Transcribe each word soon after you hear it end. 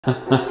We're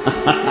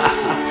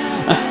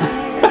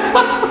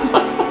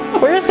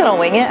just gonna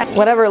wing it.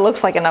 Whatever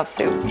looks like enough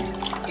soup.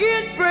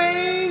 It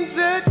brings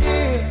a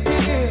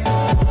day.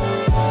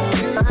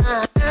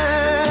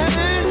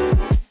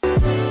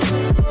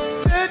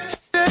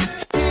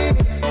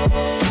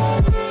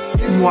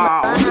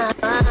 Wow.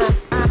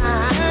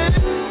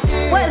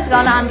 What is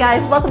going on,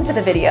 guys? Welcome to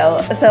the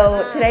video.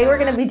 So today we're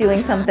gonna be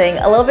doing something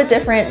a little bit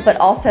different, but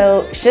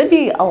also should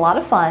be a lot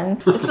of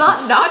fun. It's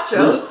not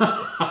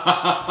nachos.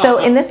 So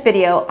in this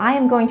video, I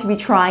am going to be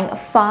trying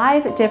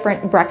 5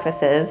 different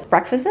breakfasts.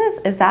 Breakfasts?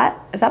 Is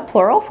that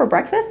plural for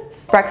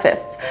breakfasts?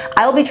 Breakfasts.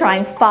 I will be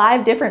trying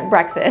 5 different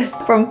breakfasts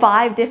from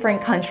 5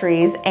 different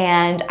countries,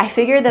 and I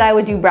figured that I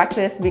would do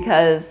breakfast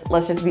because,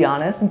 let's just be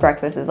honest,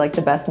 breakfast is like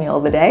the best meal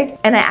of the day.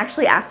 And I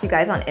actually asked you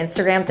guys on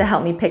Instagram to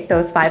help me pick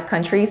those 5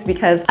 countries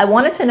because I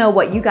wanted to know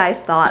what you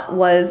guys thought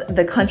was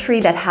the country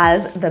that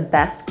has the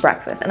best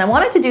breakfast. And I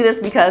wanted to do this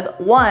because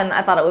 1,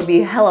 I thought it would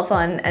be hella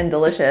fun and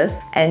delicious,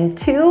 and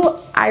 2,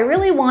 I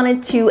really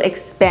wanted to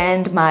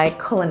expand my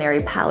culinary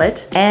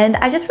palette, and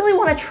I just really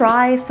want to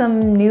try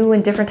some new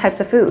and different types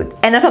of food.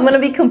 And if I'm gonna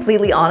be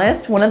completely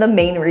honest, one of the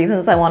main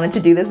reasons I wanted to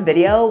do this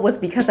video was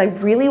because I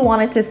really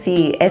wanted to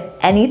see if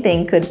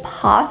anything could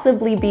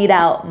possibly beat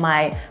out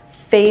my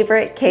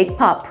favorite cake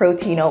pop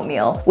protein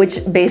oatmeal, which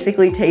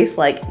basically tastes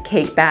like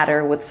cake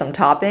batter with some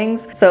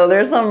toppings. So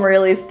there's some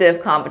really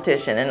stiff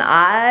competition, and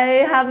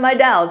I have my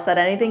doubts that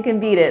anything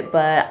can beat it,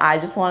 but I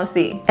just want to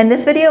see. And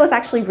this video is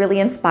actually really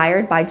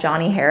inspired by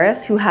Johnny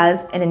Harris, who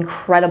has an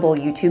incredible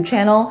YouTube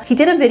channel. He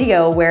did a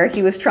video where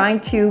he was trying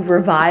to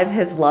revive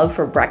his love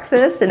for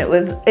breakfast, and it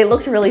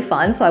looked really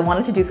fun, so I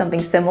wanted to do something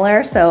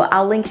similar, so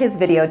I'll link his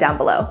video down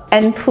below.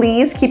 And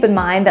please keep in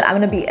mind that I'm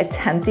gonna be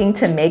attempting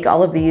to make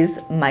all of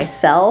these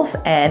myself,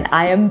 and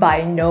I am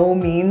by no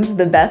means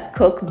the best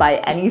cook by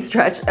any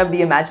stretch of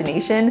the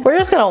imagination. We're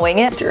just gonna wing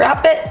it.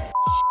 Drop it.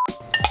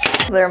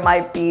 There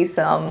might be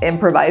some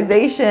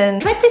improvisation.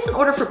 Can I place an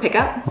order for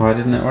pickup? Why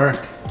didn't it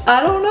work? I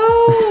don't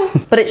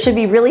know. But it should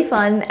be really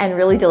fun and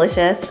really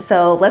delicious,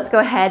 so let's go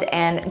ahead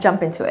and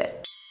jump into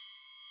it.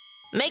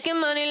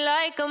 Making money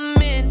like a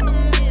mint,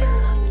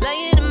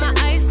 laying in my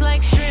ice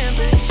like shrimp,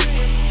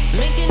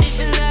 making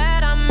condition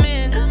that I'm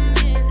in,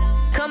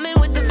 coming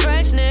with the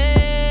freshness.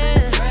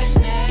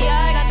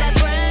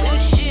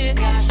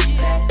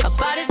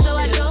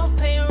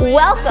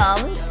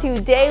 Welcome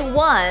to day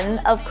 1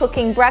 of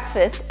cooking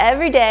breakfast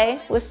every day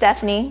with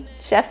Stephanie,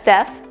 Chef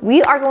Steph.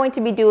 We are going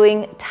to be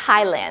doing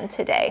Thailand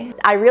today.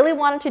 I really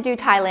wanted to do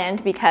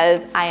Thailand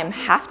because I am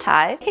half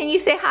Thai. Can you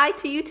say hi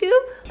to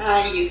YouTube?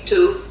 Hi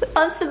YouTube ค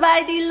นสบาย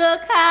ดีเหรอ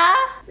คะ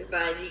สบ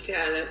ายดีค่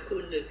ะแล้วคุ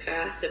ณเหรอคะ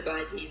สบา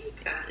ยดีเหรอ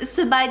คะ ส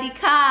บายดี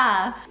ค่ะ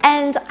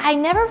And I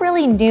never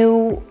really knew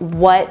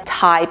what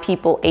Thai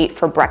people ate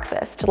for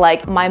breakfast.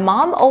 Like, my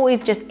mom always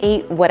just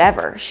ate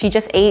whatever. She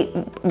just ate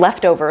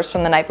leftovers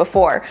from the night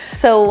before.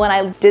 So when I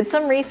did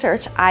some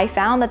research, I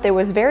found that there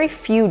was very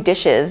few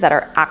dishes that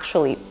are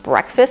actually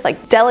breakfast, like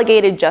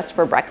delegated just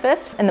for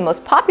breakfast. And the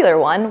most popular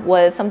one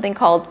was something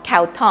called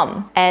khao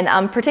tom. And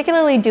I'm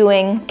particularly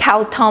doing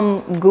khao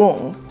tom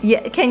gung.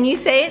 Yeah, can you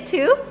say it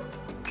too?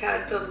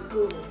 Khao tom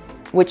gung.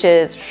 Which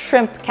is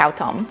shrimp khao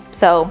tom.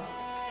 So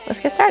let's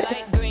get started.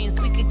 Light green,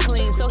 squeaky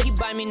clean, so he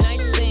buy me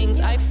nice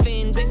things. I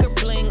fin, bigger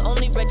bling,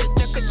 only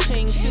register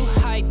ka-ching. Too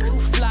high, too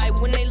fly,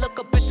 when they look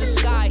up at the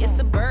sky. It's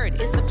a bird,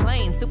 it's a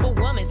plane,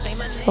 superwoman, say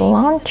my name.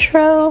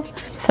 Cilantro,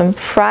 some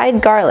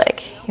fried garlic.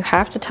 You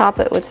have to top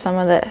it with some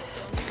of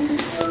this.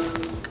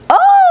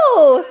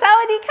 Oh,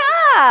 sawadee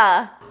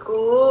ka!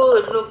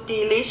 Good, look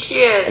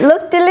delicious.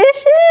 Look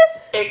delicious?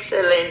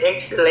 Excellent,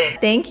 excellent.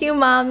 Thank you,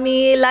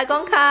 mommy.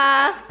 Lagong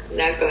ka.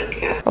 ลาก่อน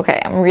ค่ะ Okay,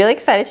 I'm really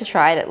excited to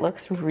try it. It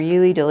looks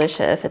really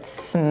delicious. It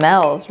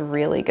smells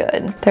really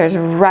good. There's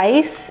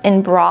rice in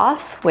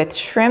broth with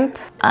shrimp,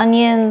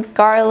 onions,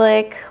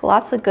 garlic,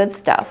 lots of good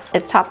stuff.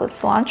 It's topped with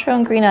cilantro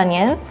and green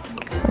onions.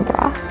 Some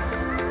broth.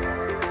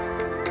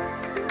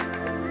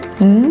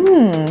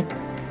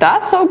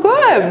 That's so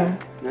good.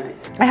 Nice.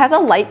 It has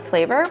a light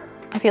flavor.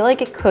 I feel like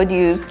it could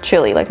use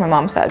chili, like my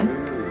mom said.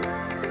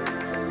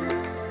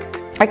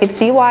 I could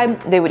see why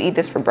they would eat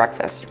this for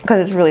breakfast because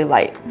it's really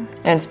light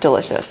and it's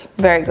delicious.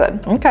 Very good.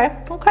 Okay,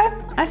 okay,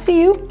 I see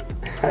you.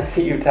 I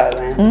see you,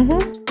 Thailand.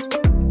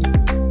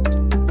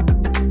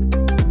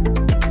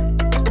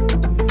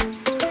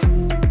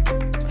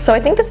 So I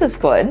think this is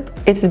good.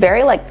 It's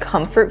very like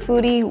comfort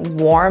foody,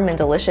 warm and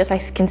delicious. I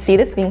can see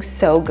this being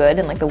so good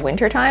in like the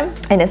winter time,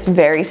 and it's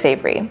very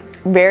savory.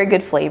 Very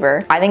good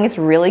flavor. I think it's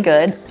really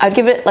good. I'd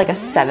give it like a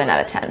 7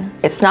 out of 10.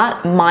 It's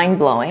not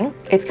mind-blowing.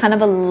 It's kind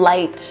of a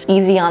light,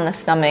 easy on the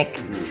stomach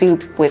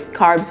soup with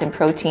carbs and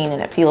protein,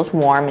 and it feels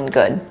warm and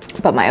good.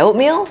 But my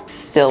oatmeal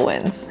still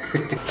wins.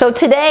 So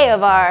today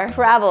of our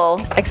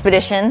travel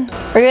expedition,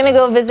 we're gonna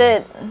go visit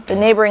the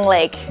neighboring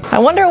lake. I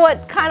wonder what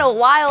kind of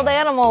wild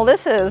animal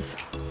this is.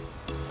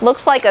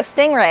 Looks like a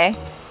stingray.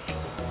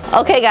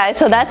 Okay guys,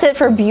 so that's it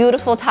for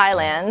beautiful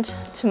Thailand.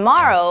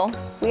 Tomorrow,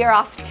 we are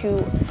off to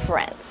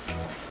France.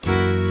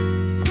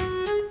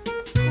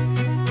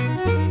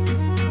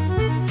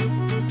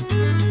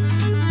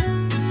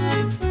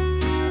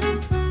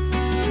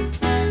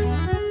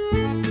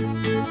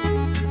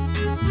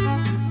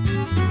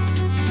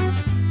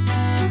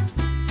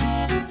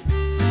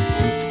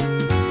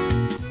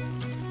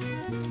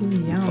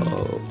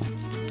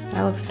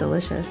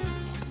 delicious.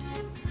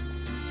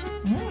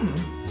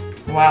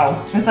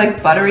 Wow, it's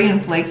like buttery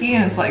and flaky,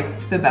 and it's like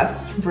the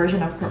best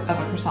version of a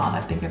croissant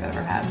I think I've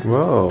ever had.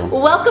 Whoa.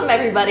 Welcome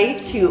everybody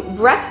to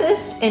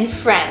breakfast in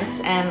France,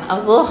 and I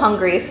was a little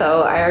hungry,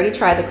 so I already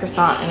tried the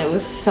croissant and it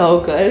was so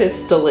good.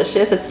 It's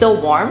delicious. It's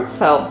still warm,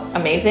 so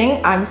amazing.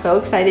 I'm so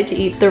excited to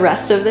eat the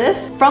rest of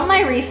this. From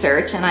my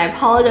research, and I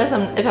apologize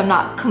if I'm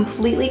not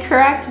completely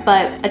correct,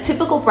 but a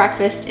typical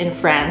breakfast in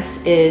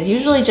France is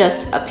usually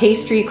just a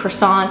pastry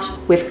croissant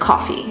with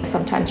coffee,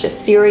 sometimes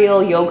just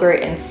cereal,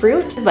 yogurt, and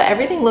fruit, but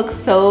everything looks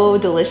so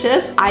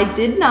delicious. I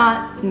did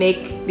not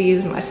make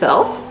these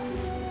myself,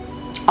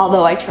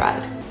 although I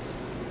tried.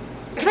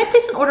 Can I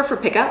place an order for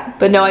pickup?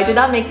 But no, I did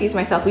not make these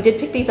myself. We did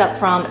pick these up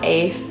from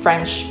a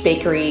French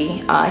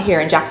bakery here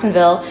in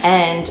Jacksonville,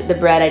 and the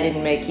bread I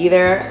didn't make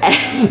either,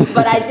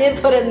 but I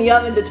did put it in the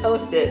oven to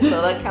toast it,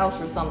 so that counts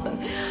for something.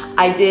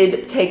 I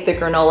did take the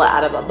granola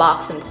out of a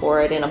box and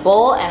pour it in a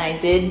bowl, and I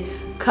did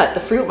cut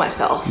the fruit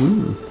myself.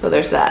 So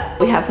there's that.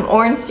 We have some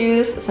orange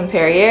juice, some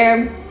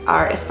Perrier,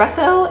 our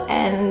espresso,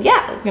 and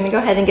yeah, we're gonna go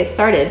ahead and get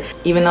started,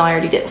 even though I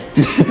already did.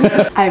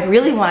 I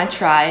really wanna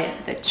try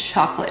the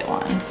chocolate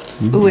one.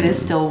 Ooh, it is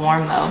still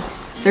warm though.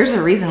 There's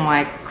a reason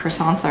why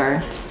croissants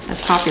are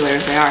as popular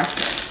as they are.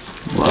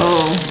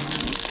 Whoa.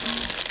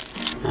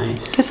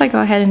 Nice. Guess I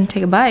go ahead and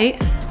take a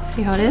bite,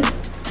 see how it is.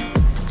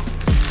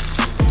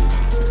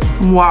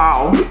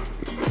 Wow.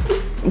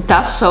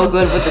 That's so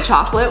good with the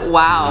chocolate.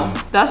 Wow,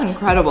 that's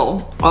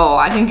incredible. Oh,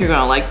 I think you're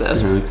gonna like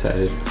this. I'm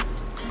excited.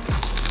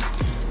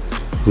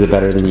 Is it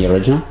better than the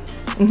original?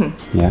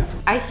 Mm-hmm. Yeah.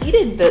 I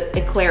heated the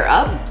eclair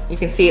up. You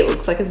can see it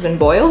looks like it's been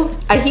boiled.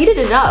 I heated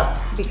it up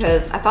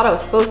because I thought I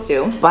was supposed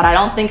to, but I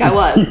don't think I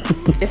was.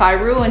 If I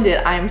ruined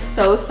it, I'm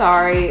so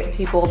sorry.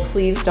 People,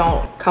 please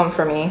don't come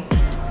for me.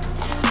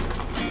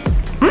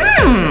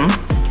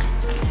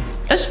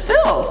 It's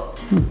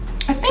filled.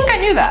 I think I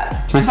knew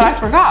that, but I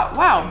forgot.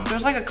 Wow,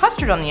 there's like a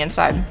custard on the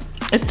inside.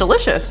 It's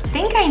delicious. I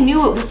think I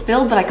knew it was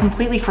filled, but I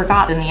completely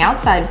forgot. And the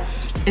outside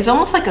is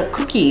almost like a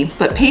cookie,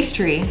 but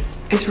pastry.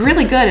 It's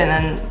really good,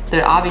 and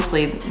then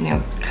obviously, you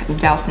know,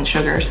 doused in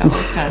sugar, so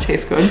it's gonna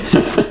taste good.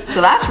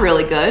 So that's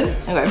really good.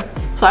 Okay,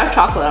 so I have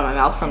chocolate on my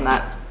mouth from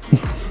that.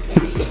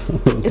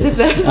 Is it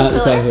better than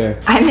filler? Here.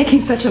 I'm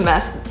making such a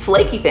mess.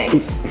 Flaky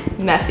things,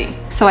 messy.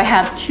 So I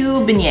have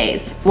two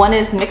beignets. One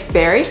is mixed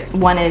berry,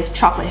 one is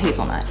chocolate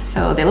hazelnut.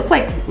 So they look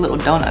like little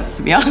donuts,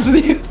 to be honest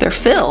with you. They're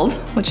filled,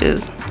 which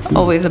is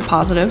always a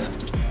positive.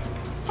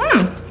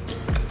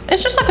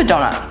 It's just like a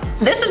donut.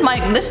 This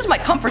is my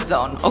comfort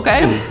zone,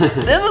 okay?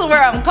 This is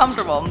where I'm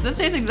comfortable. This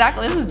tastes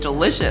exactly, this is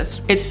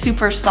delicious. It's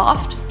super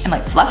soft and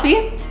like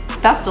fluffy.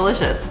 That's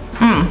delicious.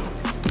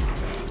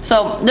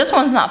 So this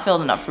one's not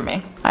filled enough for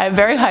me. I have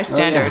very high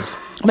standards,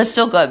 but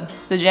still good.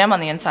 The jam on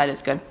the inside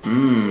is good.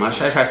 What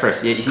should I try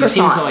first? Yeah, you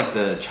seem to like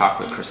the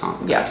chocolate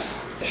croissant. Yes.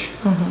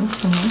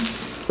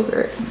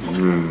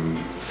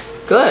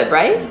 Good,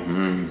 right?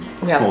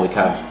 Yeah. Holy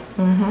cow.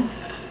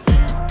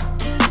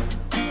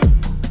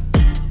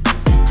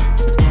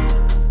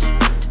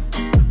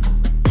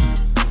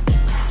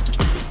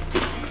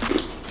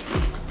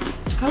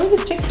 How do we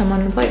just take some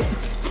on the plate?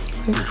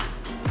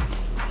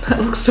 That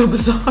looks so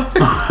bizarre.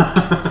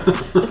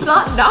 It's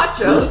not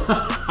nachos.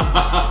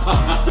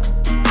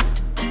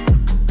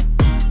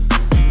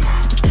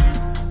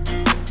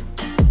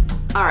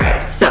 All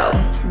right, so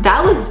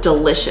that was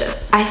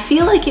delicious. I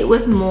feel like it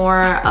was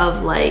more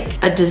of like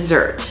a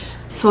dessert.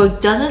 So it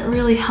doesn't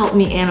really help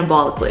me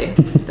anabolically.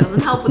 It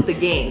doesn't help with the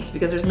gains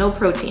because there's no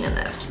protein in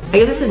this. I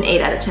give this an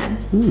 8 out of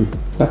 10.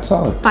 That's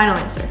solid. Final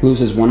answer.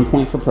 Loses 1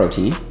 point for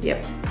protein.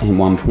 Yep. And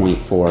 1 point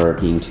for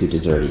being too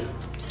desserty.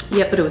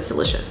 Yep, but it was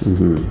delicious.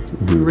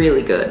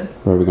 Really good.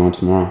 Where are we going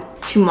tomorrow?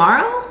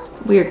 Tomorrow,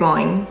 we are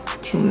going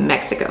to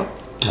Mexico.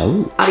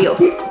 Oh.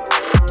 Adios.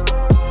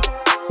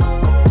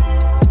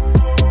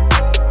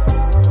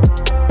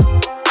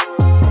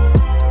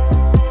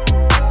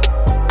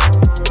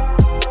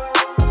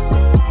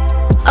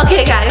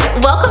 Okay guys,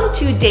 welcome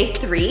to day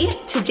 3.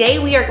 Today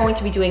we are going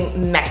to be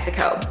doing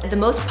Mexico. The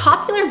most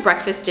popular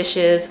breakfast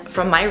dishes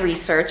from my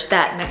research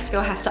that Mexico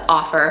has to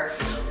offer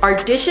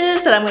are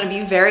dishes that I'm gonna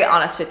be very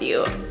honest with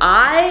you.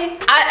 I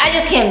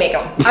just can't make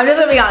them. I'm just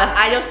gonna be honest,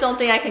 I just don't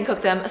think I can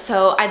cook them.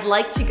 So I'd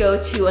like to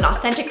go to an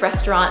authentic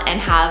restaurant and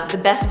have the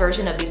best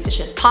version of these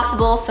dishes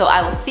possible. So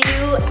I will see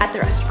you at the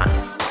restaurant.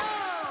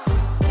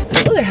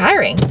 Oh, they're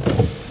hiring.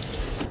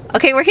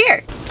 Okay, we're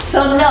here.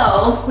 So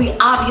no, we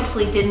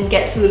obviously didn't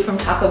get food from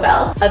Taco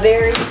Bell. A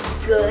very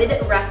good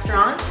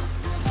restaurant.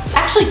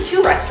 Actually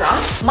 2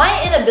 restaurants.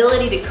 My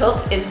inability to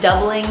cook is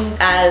doubling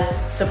as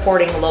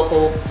supporting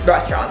local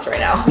restaurants right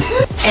now.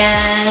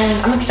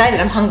 And I'm excited,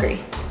 I'm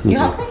hungry. You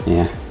hungry?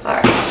 Yeah. All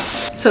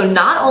right. So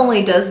not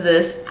only does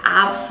this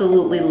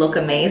absolutely look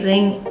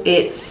amazing,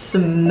 it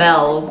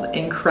smells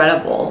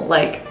incredible.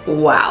 Like,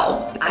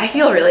 wow. I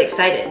feel really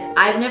excited.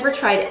 I've never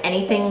tried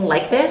anything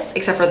like this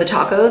except for the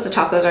tacos. The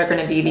tacos are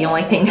gonna be the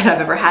only thing that I've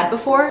ever had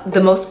before.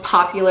 The most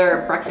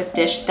popular breakfast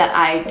dish that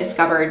I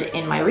discovered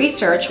in my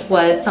research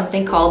was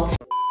something called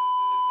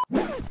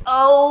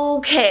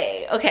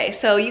Okay,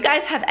 so you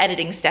guys have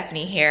editing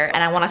Stephanie here,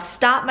 and I wanna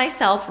stop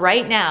myself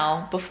right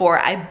now before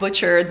I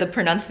butcher the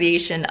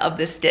pronunciation of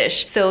this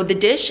dish. So the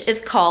dish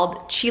is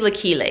called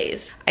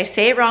chilaquiles. I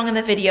say it wrong in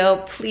the video,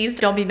 please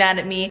don't be mad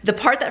at me. The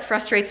part that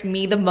frustrates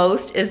me the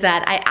most is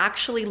that I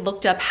actually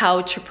looked up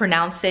how to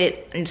pronounce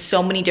it in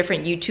so many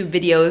different YouTube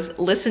videos,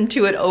 listened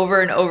to it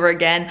over and over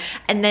again,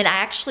 and then I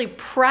actually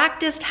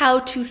practiced how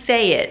to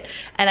say it,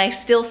 and I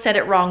still said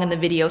it wrong in the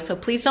video, so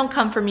please don't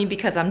come for me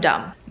because I'm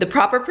dumb. The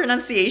proper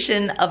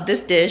pronunciation of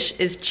this dish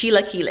is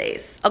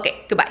chilaquiles.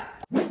 Okay, goodbye.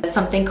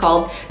 Something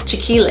called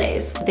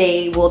chiquiles.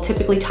 They will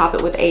typically top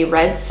it with a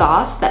red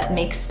sauce that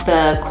makes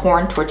the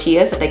corn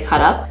tortillas that they cut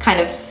up kind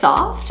of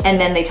soft, and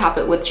then they top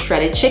it with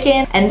shredded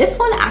chicken. And this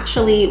one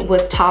actually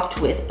was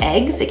topped with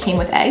eggs. It came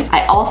with eggs.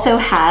 I also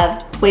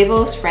have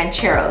huevos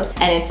rancheros,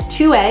 and it's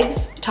 2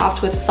 eggs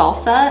topped with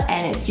salsa,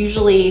 and it's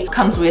usually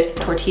comes with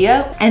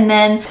tortilla, and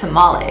then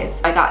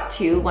tamales. I got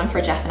 2, one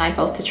for Jeff and I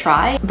both to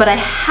try, but I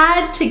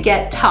had to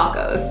get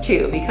tacos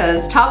too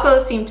because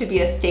tacos seem to be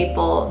a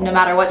staple no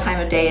matter what time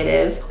of day it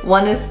is.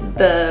 One is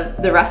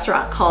the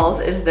restaurant calls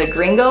is the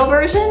gringo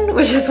version,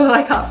 which is what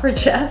I got for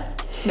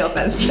Jeff. No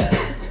offense,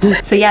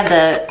 Jeff. So yeah,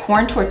 the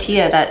corn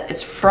tortilla that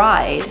is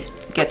fried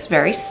gets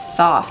very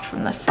soft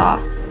from the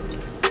sauce.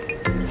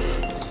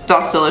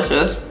 That's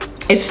delicious.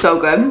 It's so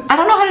good. I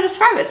don't know how to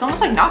describe it. It's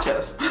almost like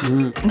nachos.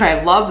 Okay,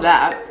 I love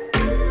that.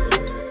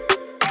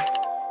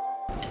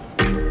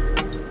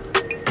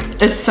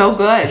 It's so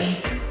good.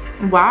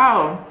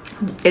 Wow.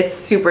 It's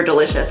super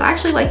delicious. I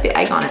actually like the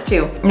egg on it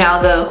too.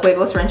 Now the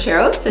huevos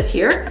rancheros is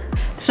here.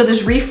 So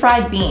there's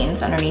refried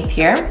beans underneath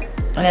here,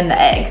 and then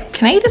the egg.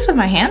 Can I eat this with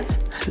my hands?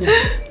 Yeah.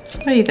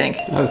 What do you think?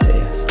 I would say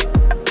yes.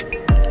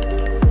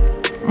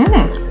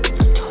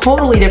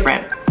 Totally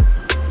different.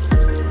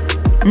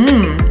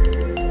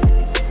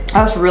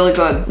 That's really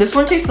good. This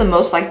one tastes the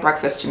most like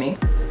breakfast to me.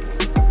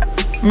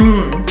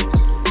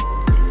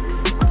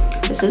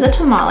 This is a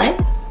tamale.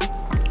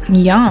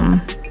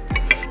 Yum.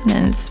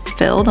 And it's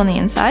filled on the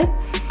inside.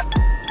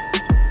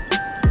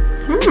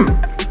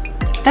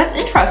 That's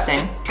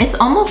interesting. It's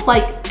almost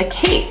like a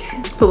cake,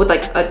 but with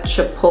like a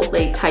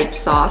chipotle type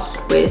sauce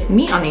with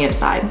meat on the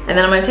inside. And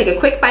then I'm gonna take a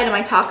quick bite of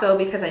my taco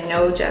because I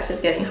know Jeff is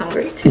getting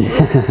hungry too.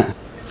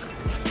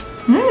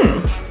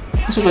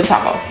 It's a good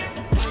taco.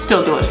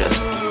 Still delicious.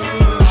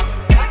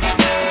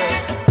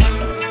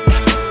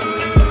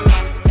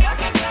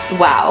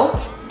 Wow,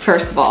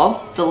 first of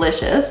all,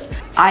 delicious.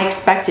 I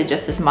expected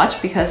just as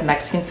much because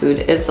Mexican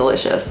food is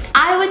delicious.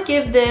 I would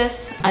give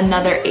this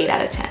another 8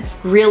 out of 10.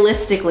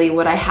 Realistically,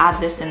 would I have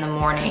this in the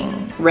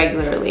morning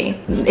regularly?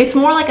 It's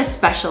more like a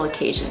special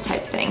occasion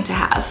type thing to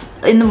have.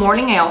 In the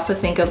morning, I also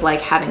think of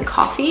like having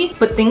coffee,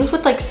 but things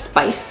with like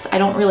spice, I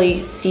don't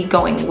really see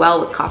going well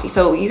with coffee.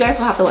 So you guys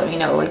will have to let me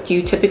know, like, do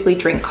you typically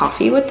drink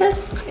coffee with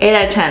this? 8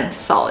 out of 10,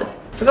 solid.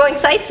 We're going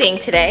sightseeing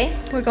today.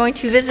 We're going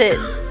to visit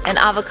an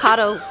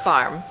avocado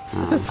farm.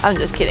 I'm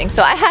just kidding.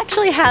 So I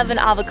actually have an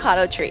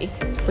avocado tree,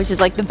 which is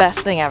like the best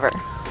thing ever.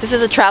 This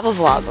is a travel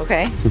vlog,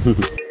 okay?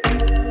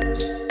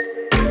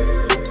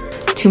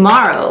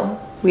 Tomorrow,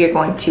 we are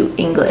going to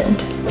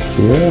England.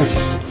 See you there.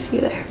 See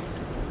you there.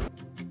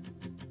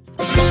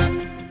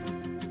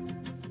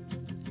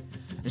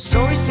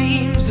 So it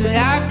seems that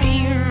I've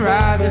been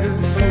rather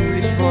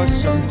foolish for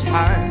some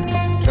time,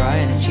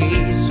 trying to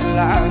chase a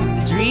life,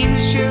 the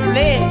dreams you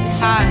left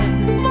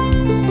behind.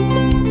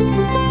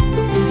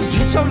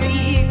 You told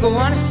me go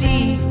on a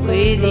sea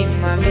where they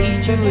might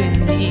lead you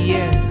in the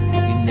end.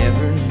 You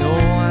never know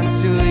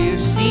until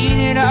you've seen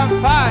it all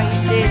for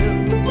yourself.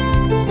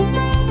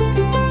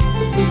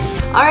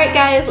 All right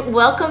guys,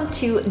 welcome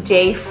to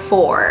day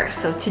 4.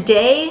 So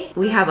today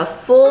we have a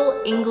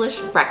full English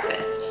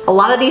breakfast. A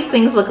lot of these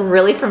things look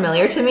really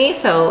familiar to me,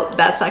 so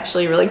that's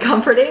actually really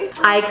comforting.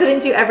 I couldn't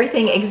do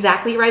everything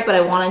exactly right, but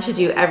I wanted to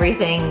do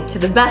everything to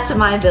the best of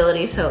my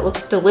ability, so it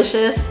looks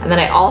delicious. And then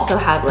I also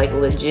have like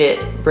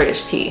legit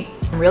British tea.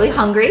 I'm really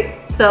hungry,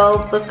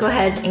 so let's go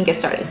ahead and get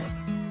started.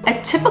 A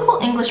typical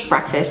English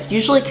breakfast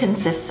usually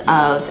consists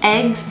of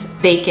eggs,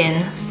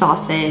 bacon,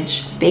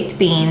 sausage, baked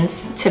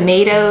beans,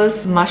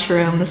 tomatoes,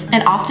 mushrooms,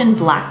 and often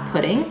black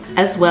pudding,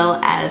 as well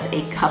as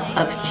a cup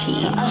of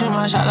tea.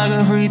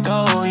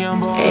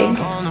 Egg,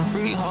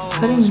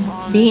 putting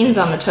beans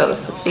on the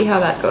toast. Let's see how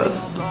that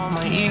goes.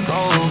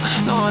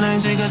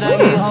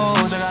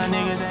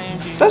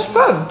 That's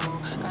good.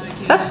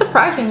 That's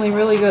surprisingly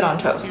really good on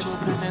toast.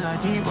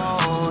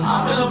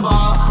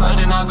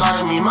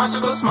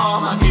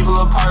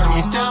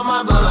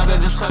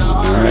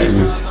 Alright,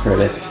 Miss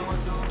Critic.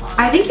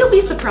 I think you'll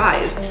be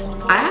surprised.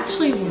 I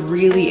actually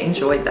really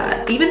enjoyed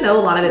that. Even though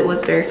a lot of it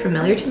was very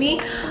familiar to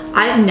me,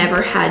 I've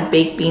never had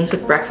baked beans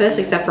with breakfast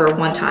except for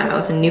one time I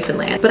was in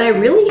Newfoundland. But I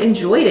really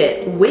enjoyed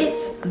it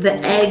with the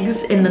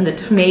eggs and then the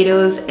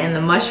tomatoes and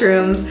the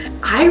mushrooms.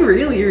 I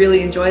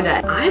really enjoyed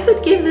that. I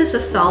would give this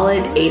a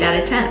solid 8 out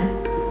of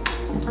 10.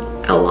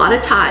 A lot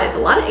of ties, a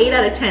lot of 8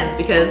 out of 10s,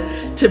 because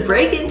to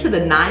break into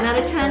the 9 out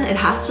of 10, it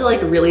has to like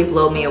really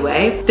blow me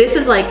away. This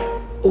is like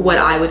what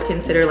I would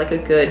consider like a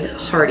good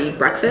hearty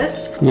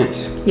breakfast.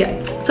 Nice.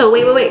 Yeah. So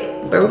wait.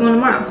 Where are we going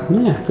tomorrow?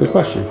 Yeah, good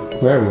question.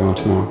 Where are we going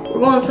tomorrow? We're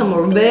going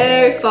somewhere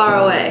very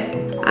far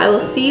away. I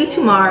will see you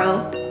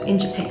tomorrow in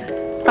Japan.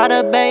 Ride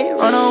a bait,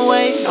 run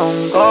away,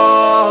 don't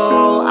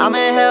go. I'm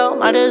in hell,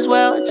 might as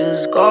well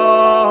just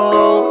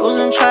go.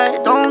 Losing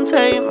track, don't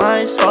take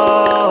my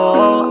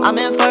soul. I'm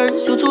in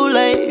first, you too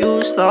late,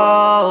 you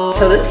slow.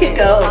 So this could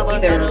go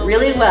either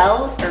really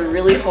well or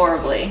really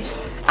horribly.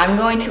 I'm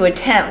going to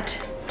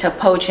attempt to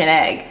poach an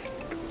egg.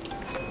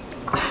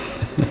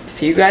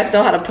 If you guys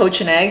know how to poach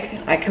an egg,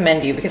 I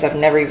commend you because I've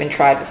never even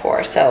tried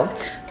before. So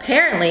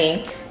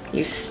apparently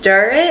you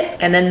stir it,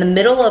 and then in the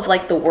middle of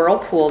like the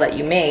whirlpool that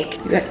you make,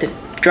 you have to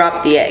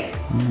drop the egg.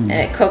 And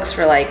it cooks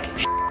for like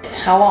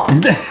how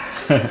long?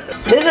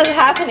 This is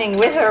happening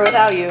with or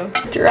without you.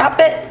 Drop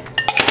it.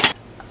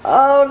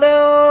 Oh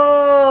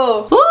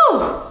no.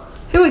 Woo!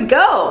 Here we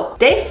go.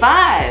 Day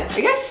 5. Are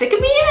you guys sick of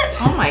me yet?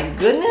 Oh my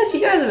goodness,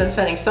 you guys have been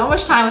spending so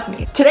much time with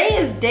me. Today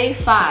is day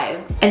 5,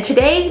 and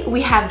today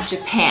we have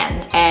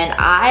Japan, and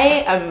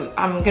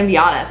I'm gonna be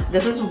honest,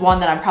 this is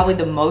one that I'm probably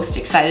the most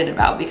excited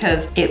about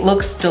because it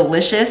looks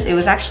delicious. It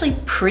was actually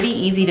pretty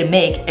easy to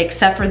make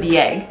except for the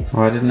egg.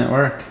 Why didn't it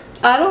work?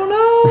 I don't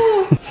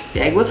know.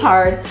 The egg was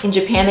hard. In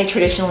Japan, they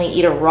traditionally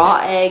eat a raw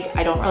egg.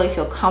 I don't really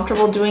feel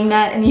comfortable doing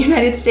that in the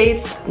United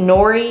States.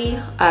 Nori,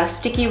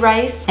 sticky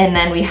rice, and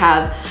then we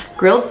have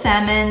grilled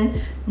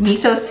salmon,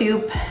 miso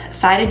soup,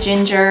 side of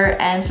ginger,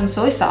 and some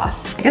soy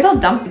sauce. I guess I'll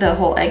dump the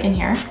whole egg in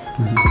here.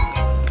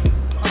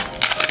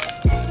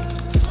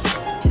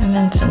 And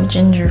then some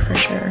ginger for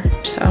sure.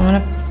 So I'm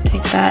gonna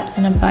take that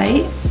in a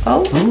bite.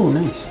 Oh,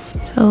 nice.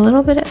 So a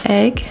little bit of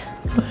egg,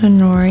 a little bit of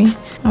nori.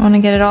 I wanna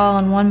get it all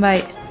in one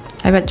bite.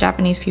 I bet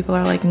Japanese people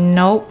are like,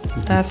 nope,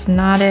 that's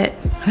not it.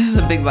 This is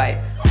a big bite.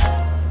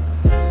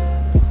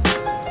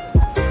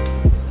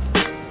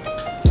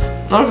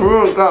 That's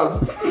really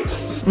good.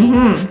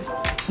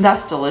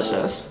 That's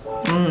delicious.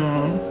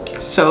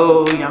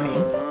 So yummy.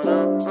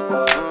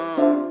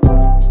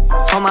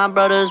 Told my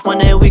brothers one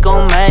day we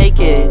gon' make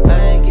it.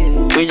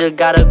 We just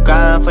gotta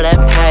grind for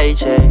that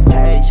paycheck.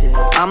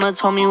 Mama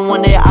told me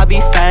one day I'll be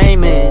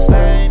famous.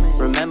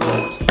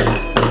 Remember?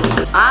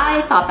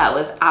 I thought that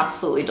was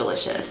absolutely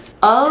delicious.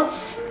 Of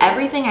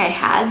everything I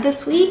had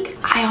this week,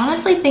 I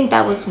honestly think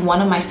that was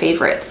one of my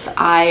favorites.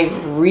 I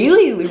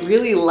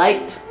really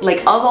liked, like,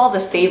 of all the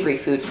savory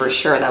food for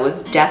sure, that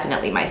was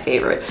definitely my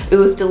favorite. It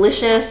was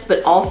delicious,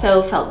 but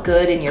also felt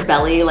good in your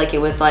belly. Like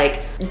it was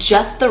like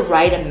just the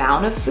right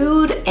amount of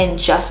food and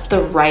just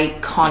the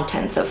right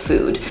contents of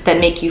food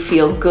that make you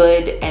feel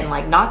good and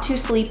like not too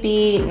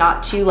sleepy,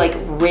 not too like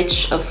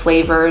rich of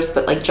flavors,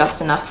 but like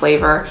just enough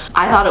flavor.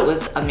 I thought it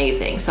was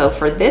amazing. So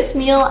for this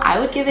meal, I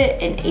would give it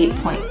an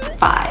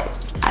 8.5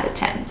 out of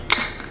 10.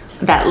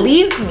 That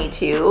leaves me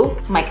to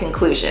my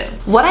conclusion.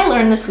 What I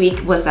learned this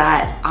week was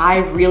that I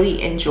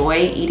really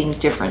enjoy eating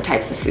different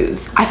types of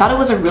foods. I thought it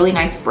was a really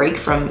nice break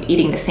from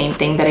eating the same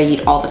thing that I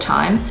eat all the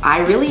time. I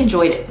really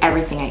enjoyed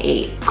everything I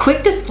ate.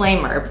 Quick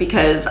disclaimer,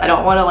 because I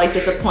don't want to like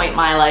disappoint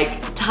my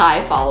like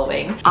Thai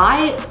following.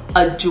 I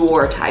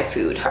adore Thai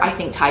food. I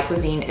think Thai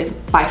cuisine is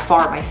by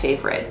far my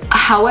favorite.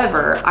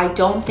 However, I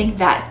don't think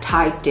that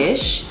Thai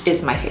dish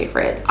is my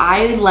favorite.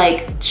 I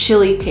like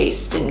chili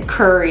paste and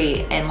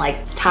curry and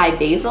like Thai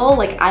basil.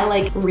 Like I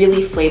like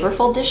really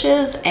flavorful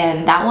dishes,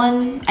 and that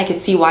one, I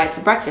could see why it's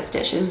a breakfast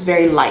dish. It was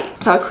very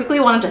light. So I quickly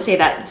wanted to say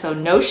that. So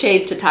no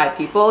shade to Thai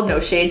people, no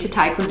shade to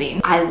Thai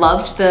cuisine. I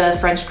loved the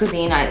French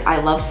cuisine. I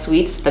love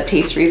sweets. The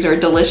pastries are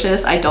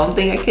delicious. I don't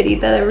think I could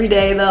eat that every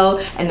day though.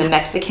 And the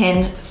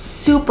Mexican,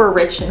 super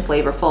rich and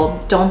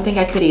flavorful. Don't think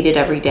I could eat it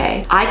every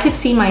day. I could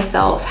see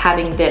myself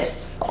having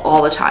this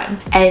all the time.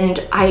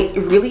 And I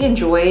really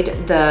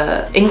enjoyed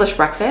the English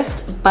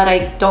breakfast, but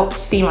I don't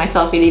see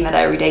myself eating that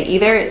every day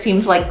either. It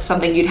seems like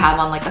something you'd have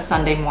on like a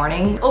Sunday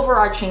morning.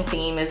 Overarching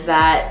theme is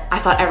that I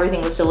thought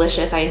everything was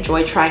delicious. I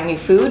enjoyed trying new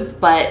food,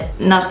 but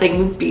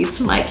nothing beats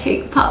my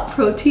cake pop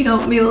protein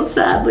oatmeal,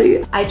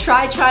 sadly. I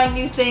tried trying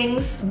new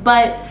things,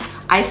 but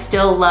I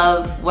still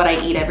love what I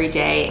eat every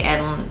day,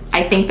 and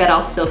I think that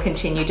I'll still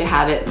continue to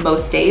have it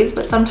most days,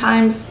 but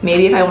sometimes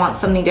maybe if I want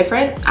something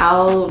different,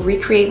 I'll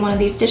recreate one of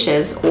these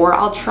dishes, or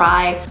I'll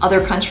try other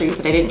countries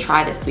that I didn't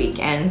try this week.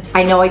 And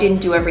I know I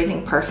didn't do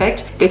everything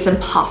perfect. It's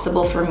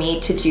impossible for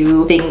me to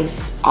do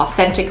things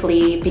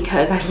authentically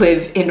because I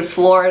live in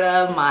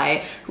Florida.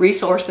 My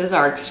resources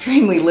are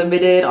extremely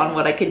limited on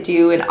what I could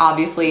do, and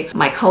obviously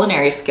my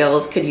culinary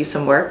skills could use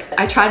some work.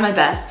 I tried my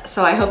best,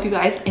 so I hope you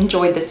guys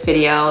enjoyed this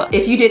video.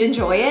 If you did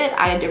enjoy it,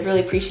 I'd really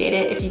appreciate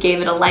it if you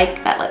gave it a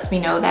like. That lets me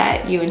know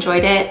that you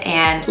enjoyed it,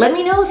 and let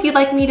me know if you'd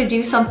like me to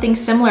do something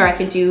similar. I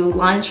could do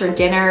lunch or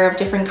dinner of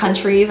different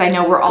countries. I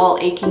know we're all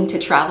aching to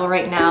travel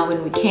right now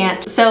and we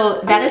can't. So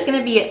that is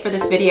gonna be it for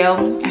this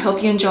video. I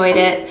hope you enjoyed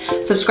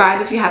it.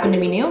 Subscribe if you happen to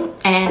be new,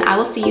 and I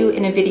will see you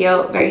in a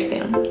video very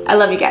soon. I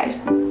love you guys.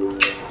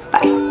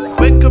 Bye.